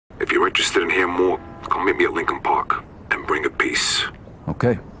interested in hearing more, come meet me at Lincoln Park and bring a piece.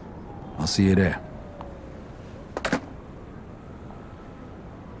 Okay. I'll see you there.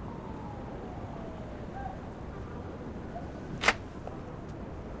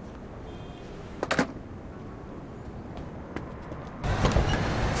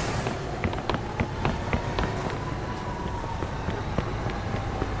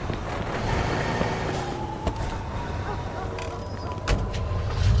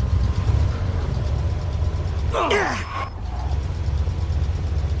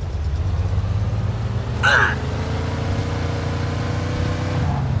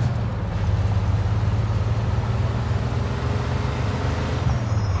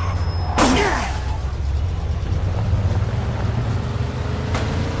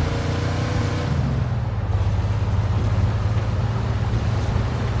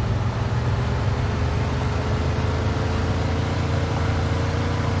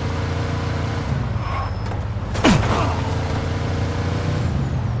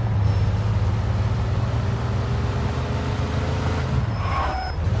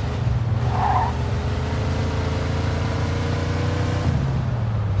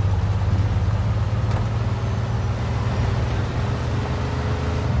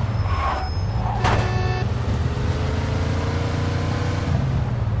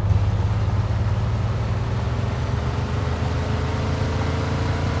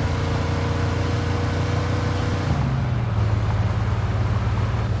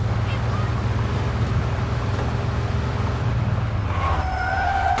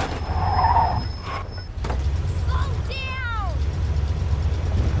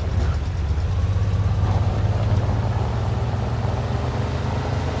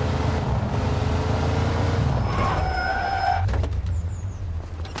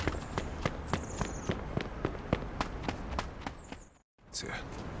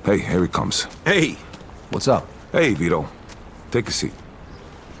 Hey, here he comes. Hey! What's up? Hey, Vito. Take a seat.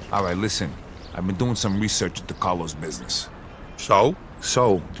 All right, listen. I've been doing some research into Carlos' business. So?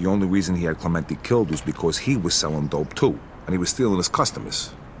 So, the only reason he had Clemente killed was because he was selling dope too, and he was stealing his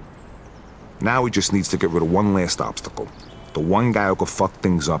customers. Now he just needs to get rid of one last obstacle. The one guy who could fuck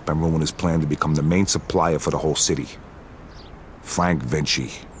things up and ruin his plan to become the main supplier for the whole city. Frank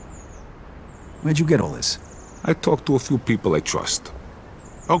Vinci. Where'd you get all this? I talked to a few people I trust.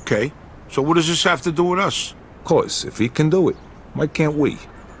 Okay. So what does this have to do with us? 'Cause if he can do it, why can't we?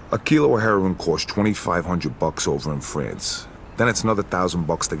 A kilo of heroin costs $2,500 over in France. Then it's another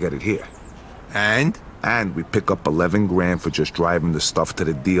 $1,000 to get it here. And? And we pick up 11 grand for just driving the stuff to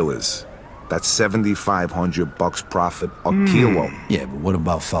the dealers. That's $7,500 profit a kilo. Yeah, but what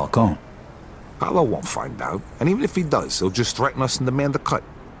about Falcone? Carlo won't find out. And even if he does, he'll just threaten us and demand a cut.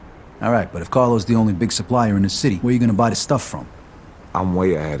 All right, but if Carlo's the only big supplier in the city, where are you gonna buy the stuff from? I'm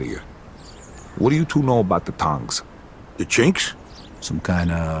way ahead of you. What do you two know about the Tongs? The Chinks? Some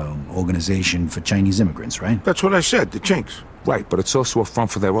kind of organization for Chinese immigrants, right? That's what I said, the Chinks. Right, but it's also a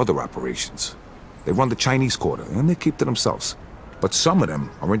front for their other operations. They run the Chinese quarter, and they keep to themselves. But some of them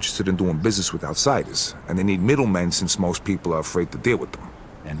are interested in doing business with outsiders, and they need middlemen since most people are afraid to deal with them.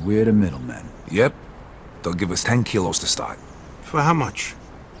 And we're the middlemen. Yep. They'll give us 10 kilos to start. For how much?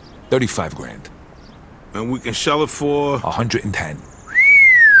 35 grand. And we can sell it for... 110.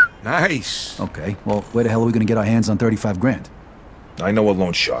 Nice. Okay, well, where the hell are we gonna get our hands on 35 grand? I know a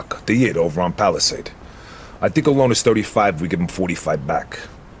loan shark, the Yid over on Palisade. I think a loan is 35 if we give him 45 back.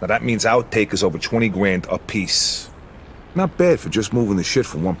 Now that means our take is over 20 grand a piece. Not bad for just moving the shit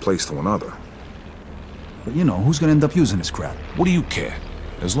from one place to another. But you know, who's gonna end up using this crap? What do you care?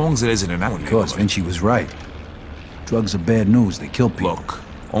 As long as it isn't in our Of course, neighborhood. Vinci was right. Drugs are bad news, they kill people. Look,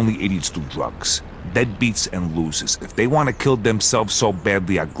 only idiots do drugs. Deadbeats and losers. If they want to kill themselves so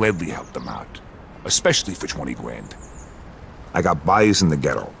badly, I'd gladly help them out. Especially for 20 grand. I got buyers in the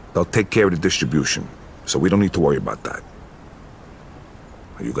ghetto. They'll take care of the distribution, so we don't need to worry about that.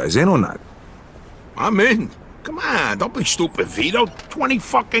 Are you guys in or not? I'm in. Come on, don't be stupid, Vito. 20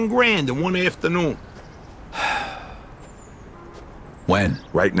 fucking grand in one afternoon. When?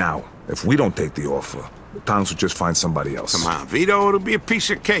 Right now. If we don't take the offer, the Tongs will just find somebody else. Come on, Vito, it'll be a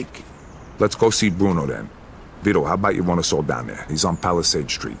piece of cake. Let's go see Bruno then. Vito, how about you run us all down there? He's on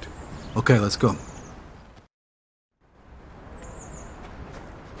Palisade Street. Okay, let's go.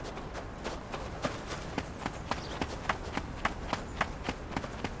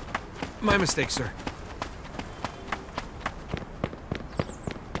 My mistake, sir.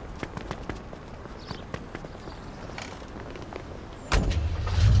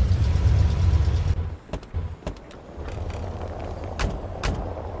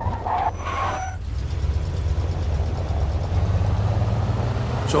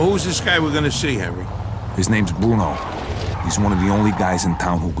 So So who's this guy we're gonna see, Henry? His name's Bruno. He's one of the only guys in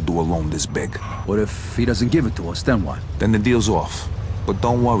town who could do a loan this big. What if he doesn't give it to us, then what? Then the deal's off. But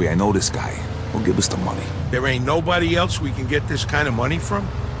don't worry, I know this guy. He'll give us the money. There ain't nobody else we can get this kind of money from?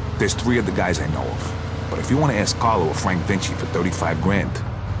 There's 3 of the guys I know of. But if you want to ask Carlo or Frank Vinci for 35 grand,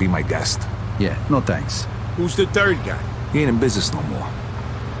 be my guest. Yeah, no thanks. Who's the third guy? He ain't in business no more.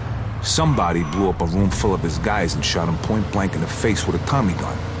 Somebody blew up a room full of his guys and shot him point blank in the face with a Tommy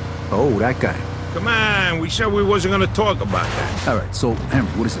gun. Oh, that guy. Come on, we said we wasn't gonna talk about that. All right, so,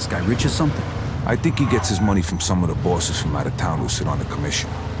 Henry, what is this guy, rich or something? I think he gets his money from some of the bosses from out of town who sit on the commission.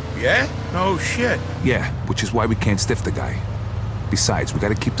 Yeah? No shit. Yeah, which is why we can't stiff the guy. Besides, we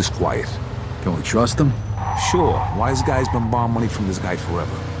gotta keep this quiet. Can we trust him? Sure, wise guy's been borrowing money from this guy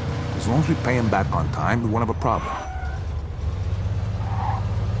forever. As long as we pay him back on time, we won't have a problem.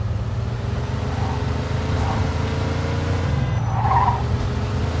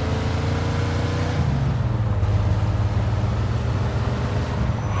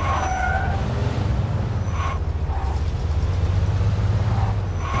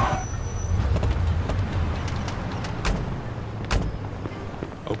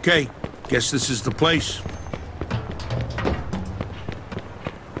 Okay, guess this is the place.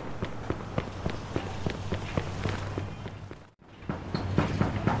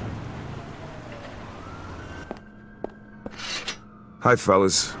 Hi,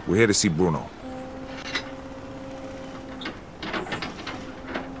 fellas. We're here to see Bruno.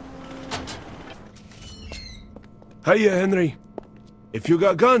 Hiya, Henry. If you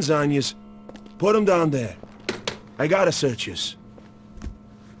got guns on yous, put 'em down there. I gotta search yous.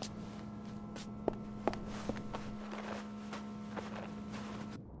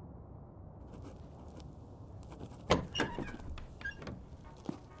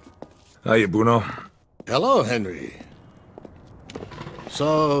 Hiya, Bruno. Hello, Henry.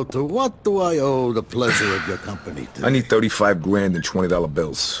 So, to what do I owe the pleasure of your company today? I need 35 grand in $20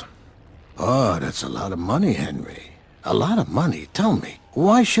 bills. Oh, that's a lot of money, Henry. A lot of money. Tell me,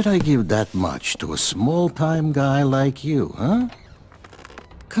 why should I give that much to a small-time guy like you, huh?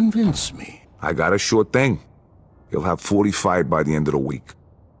 Convince me. I got a sure thing. You'll have 45 by the end of the week.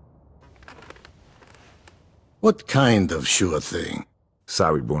 What kind of sure thing?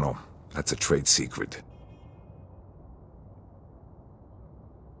 Sorry, Bruno. That's a trade secret.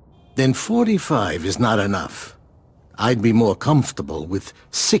 Then 45 is not enough. I'd be more comfortable with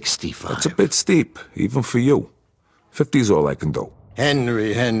 65. That's a bit steep, even for you. 50's all I can do.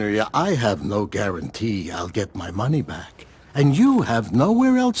 Henry, I have no guarantee I'll get my money back. And you have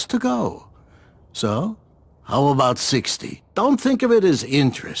nowhere else to go. So, how about 60? Don't think of it as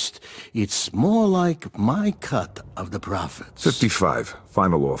interest. It's more like my cut of the profits. 55,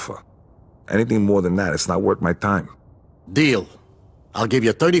 final offer. Anything more than that, it's not worth my time. Deal. I'll give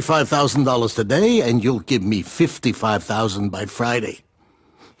you $35,000 today, and you'll give me $55,000 by Friday.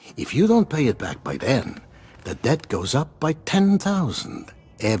 If you don't pay it back by then, the debt goes up by $10,000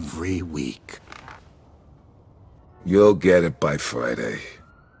 every week. You'll get it by Friday.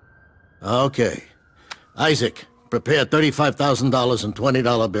 Okay. Isaac, prepare $35,000 in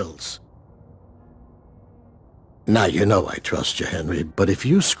 $20 bills. Now, you know I trust you, Henry, but if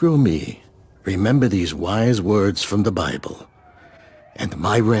you screw me, remember these wise words from the Bible. And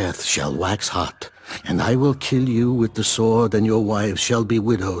my wrath shall wax hot, and I will kill you with the sword, and your wives shall be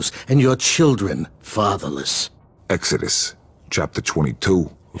widows, and your children fatherless. Exodus, chapter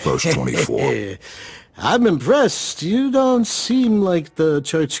 22, verse 24. I'm impressed. You don't seem like the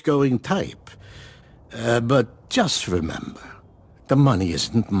church-going type. But just remember, the money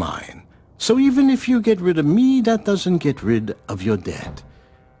isn't mine. So even if you get rid of me, that doesn't get rid of your debt.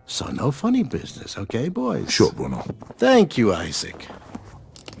 So no funny business, okay, boys? Sure, Bruno. Thank you, Isaac.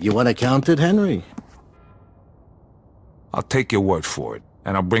 You want to count it, Henry? I'll take your word for it,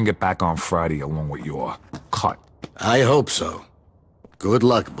 and I'll bring it back on Friday along with your cut. I hope so. Good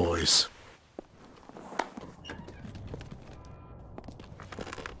luck, boys.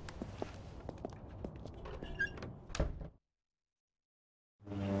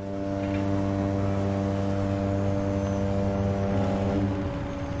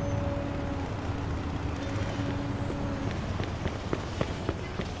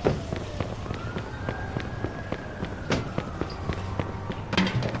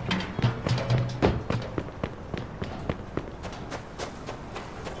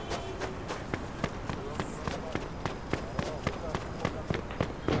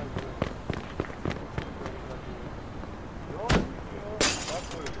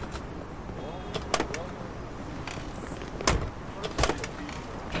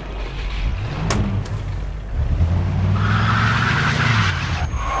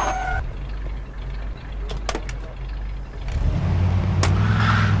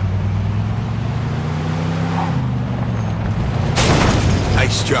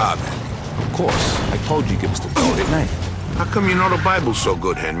 told you give us the dough, didn't I? How come you know the Bible so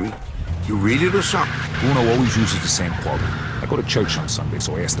good, Henry? You read it or something? Bruno always uses the same quote. I go to church on Sunday,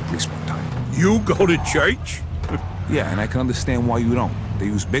 so I asked the priest one time. You go to church? Yeah, and I can understand why you don't. They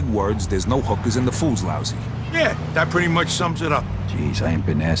use big words, there's no hookers, and the food's lousy. Yeah, that pretty much sums it up. Jeez, I ain't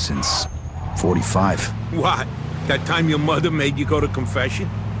been there since 45. What? That time your mother made you go to confession?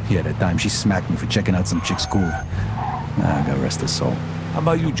 Yeah, that time she smacked me for checking out some chick's school. God rest her soul. How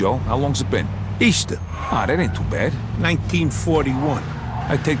about you, Joe? How long's it been? Easter, Ah, that ain't too bad. 1941.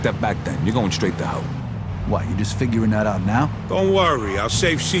 I take that back then. You're going straight to hell. What, you just figuring that out now? Don't worry, I'll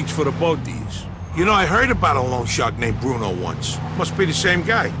save seats for the both of these. You know, I heard about a loan shark named Bruno once. Must be the same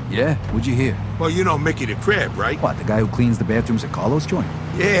guy. Yeah? What'd you hear? Well, you know Mickey the Crab, right? What, the guy who cleans the bathrooms at Carlos' joint?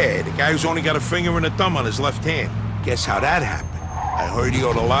 Yeah, the guy who's only got a finger and a thumb on his left hand. Guess how that happened? I heard he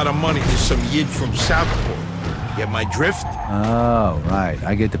owed a lot of money to some yid from Southport. Get my drift? Oh, right.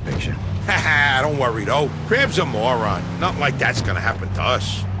 I get the picture. Haha, don't worry though. Crab's a moron. Nothing like that's gonna happen to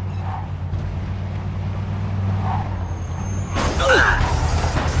us.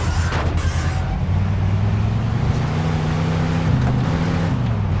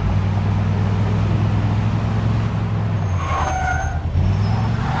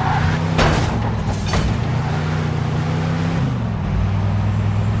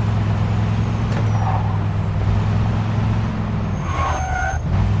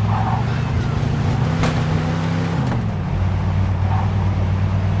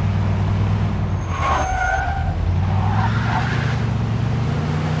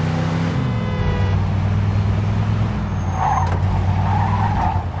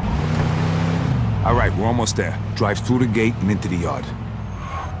 All right, we're almost there. Drive through the gate and into the yard.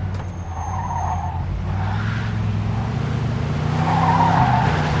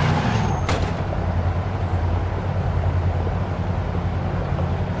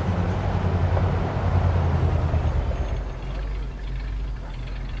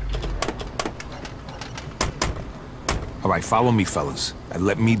 All right, follow me, fellas, and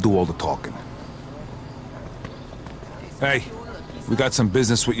let me do all the talking. Hey, we got some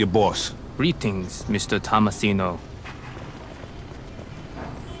business with your boss. Greetings, Mr. Tomasino.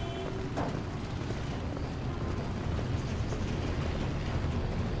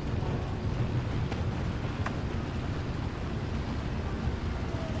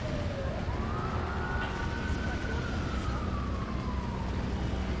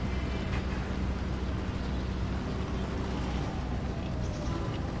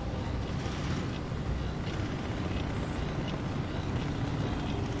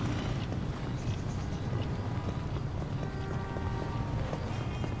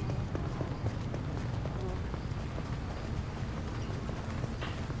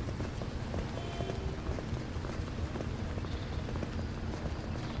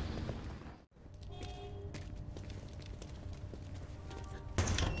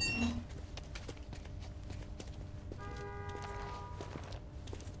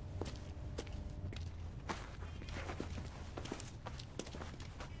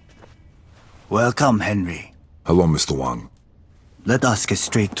 Welcome, Henry. Hello, Mr. Wang. Let us get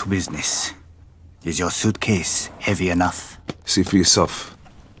straight to business. Is your suitcase heavy enough? See for yourself.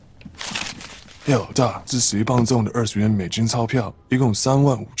 廖大，这11磅重的20元美金钞票，一共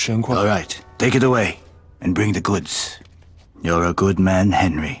35000块。 All right, take it away and bring the goods. You're a good man,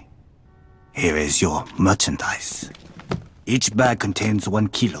 Henry. Here is your merchandise. Each bag contains 1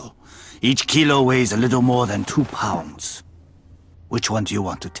 kilo. Each kilo weighs a little more than 2 pounds. Which one do you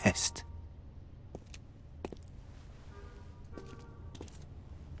want to test?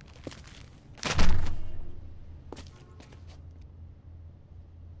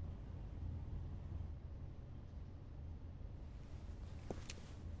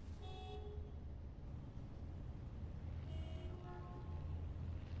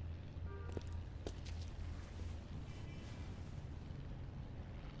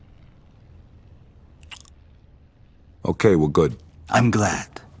 Okay, we're good. I'm glad.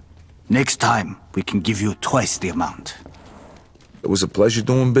 Next time, we can give you twice the amount. It was a pleasure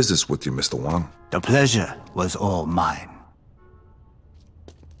doing business with you, Mr. Wang. The pleasure was all mine.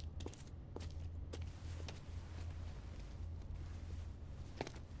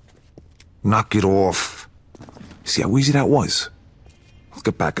 Knock it off. See how easy that was? Let's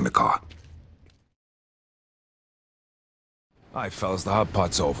get back in the car. All right, fellas, the hot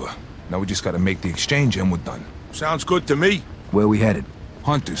pot's over. Now we just gotta make the exchange and we're done. Sounds good to me. Where we headed?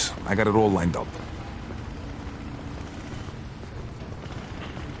 Hunters, I got it all lined up.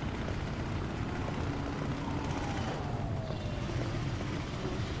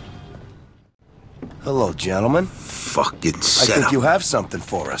 Hello, gentlemen. Fucking I setup. think you have something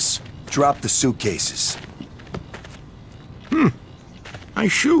for us. Drop the suitcases.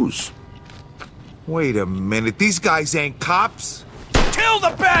 Nice shoes. Wait a minute, these guys ain't cops? Kill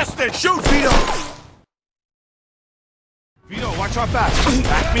the bastard! Shoot, Vito! Vito, watch our back.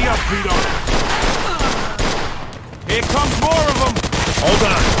 Back me up, Vito. Here comes more of them. Hold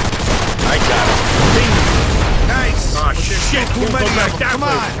on. I got him. Nice. Oh, shit. Too many of them. Come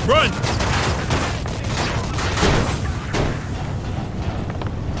on. Run.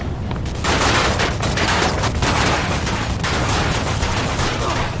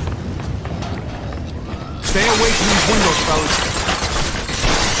 Stay away from these windows, fellas.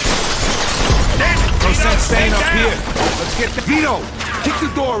 No sense staying up here. Let's get the... Vito, kick the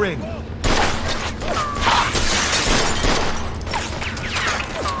door in.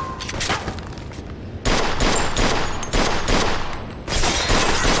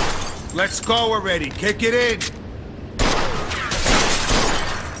 Let's go already. Kick it in.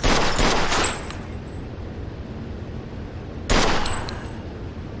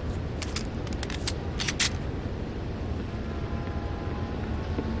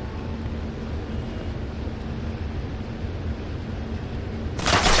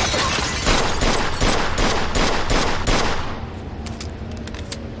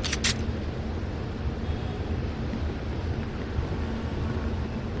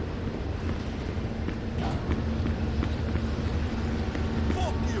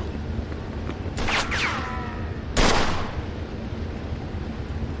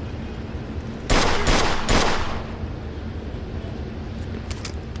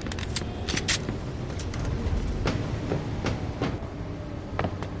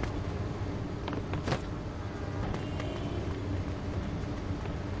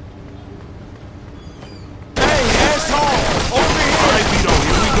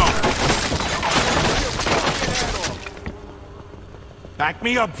 Back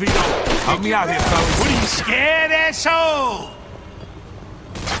me up, Vito. Help me out here, fellas. What are you scared, asshole?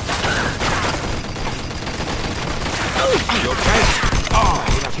 You okay? Oh,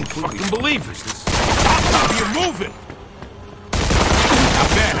 I can fucking believe this. Stop, you're moving. Not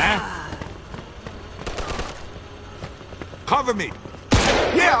bad, huh? Cover me.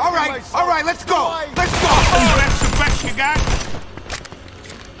 Yeah, all right, let's go. Let's go. Oh, that's the best you got?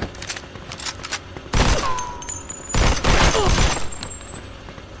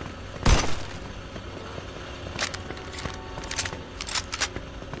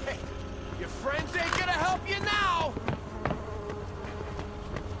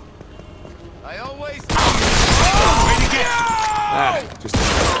 Just a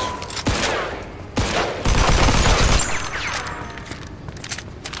touch.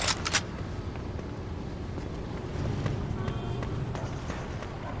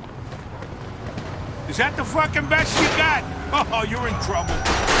 Is that the fucking best you got? Oh, you're in trouble.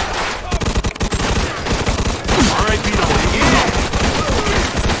 All right, Vito,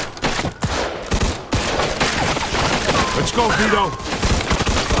 let's go, Vito.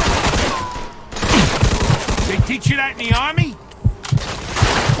 They teach you that in the army?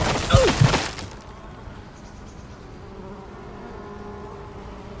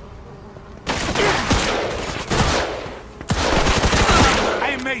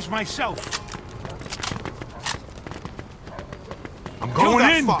 I amaze myself. I'm going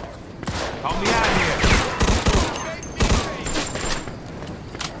in. Help me out here.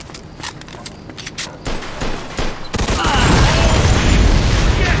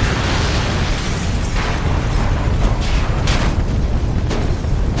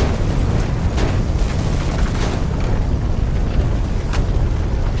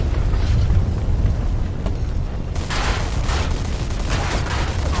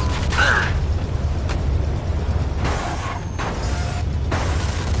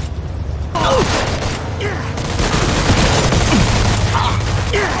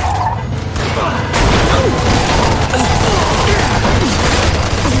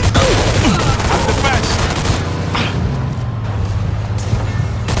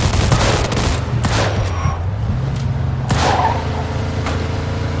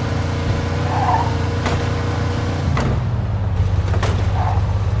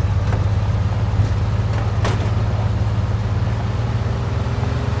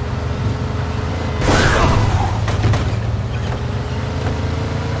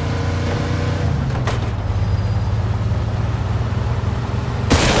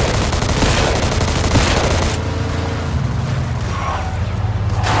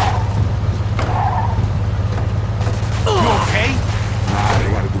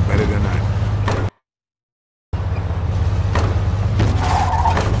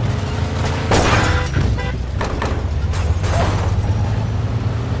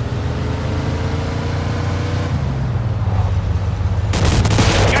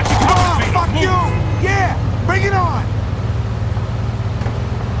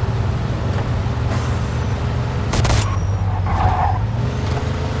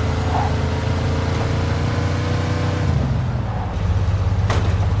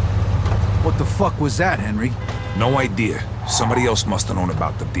 What the fuck was that, Henry? No idea. Somebody else must have known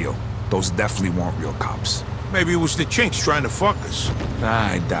about the deal. Those definitely weren't real cops. Maybe it was the chinks trying to fuck us.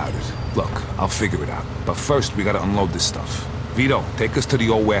 I doubt it. Look, I'll figure it out. But first, we gotta unload this stuff. Vito, take us to the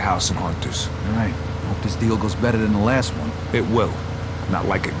old warehouse in Hunters. All right. Hope this deal goes better than the last one. It will. Not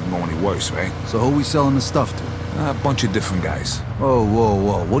like it can go any worse, right? So who we selling the stuff to? A bunch of different guys. Whoa, whoa,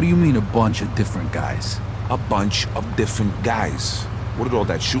 whoa. What do you mean a bunch of different guys? A bunch of different guys. What did all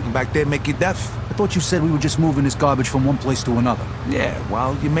that shooting back there make you deaf? I thought you said we were just moving this garbage from one place to another. Yeah,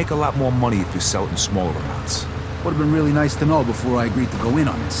 well, you make a lot more money if you sell it in smaller amounts. Would have been really nice to know before I agreed to go in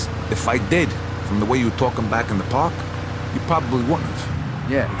on this. If I did, from the way you were talking back in the park, you probably wouldn't have.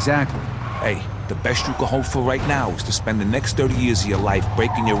 Yeah, exactly. Hey, the best you can hope for right now is to spend the next 30 years of your life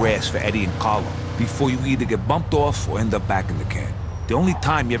breaking your ass for Eddie and Carlo before you either get bumped off or end up back in the can. The only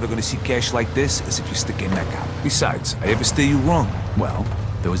time you're ever gonna see cash like this is if you stick your neck out. Besides, I ever steer you wrong? Well,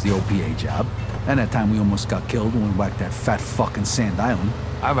 there was the OPA job, and that time we almost got killed when we whacked that fat fucking Sand Island.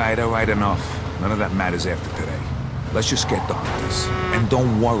 All right, enough. None of that matters after today. Let's just get to Hunters. And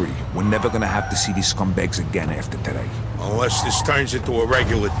don't worry, we're never gonna have to see these scumbags again after today. Unless this turns into a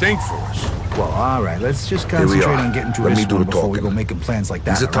regular thing for us. Well, all right, let's just concentrate on getting through this one before we go making plans like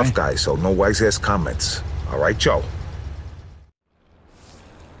that. He's a tough guy, so no wise-ass comments. All right, Joe?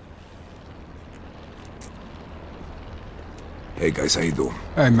 Hey guys, how you doing?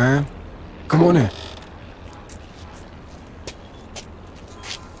 Hey, man. Come on in.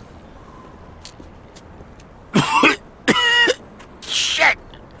 Shit!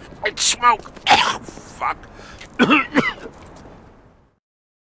 It's smoke! Oh, fuck!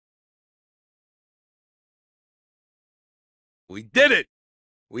 We did it!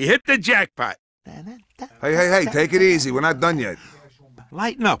 We hit the jackpot! Hey, take it easy. We're not done yet.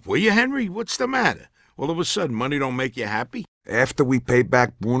 Lighten up, will you, Henry? What's the matter? All of a sudden, money don't make you happy? After we pay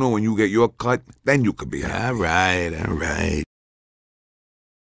back Bruno and you get your cut, then you could be happy. All right.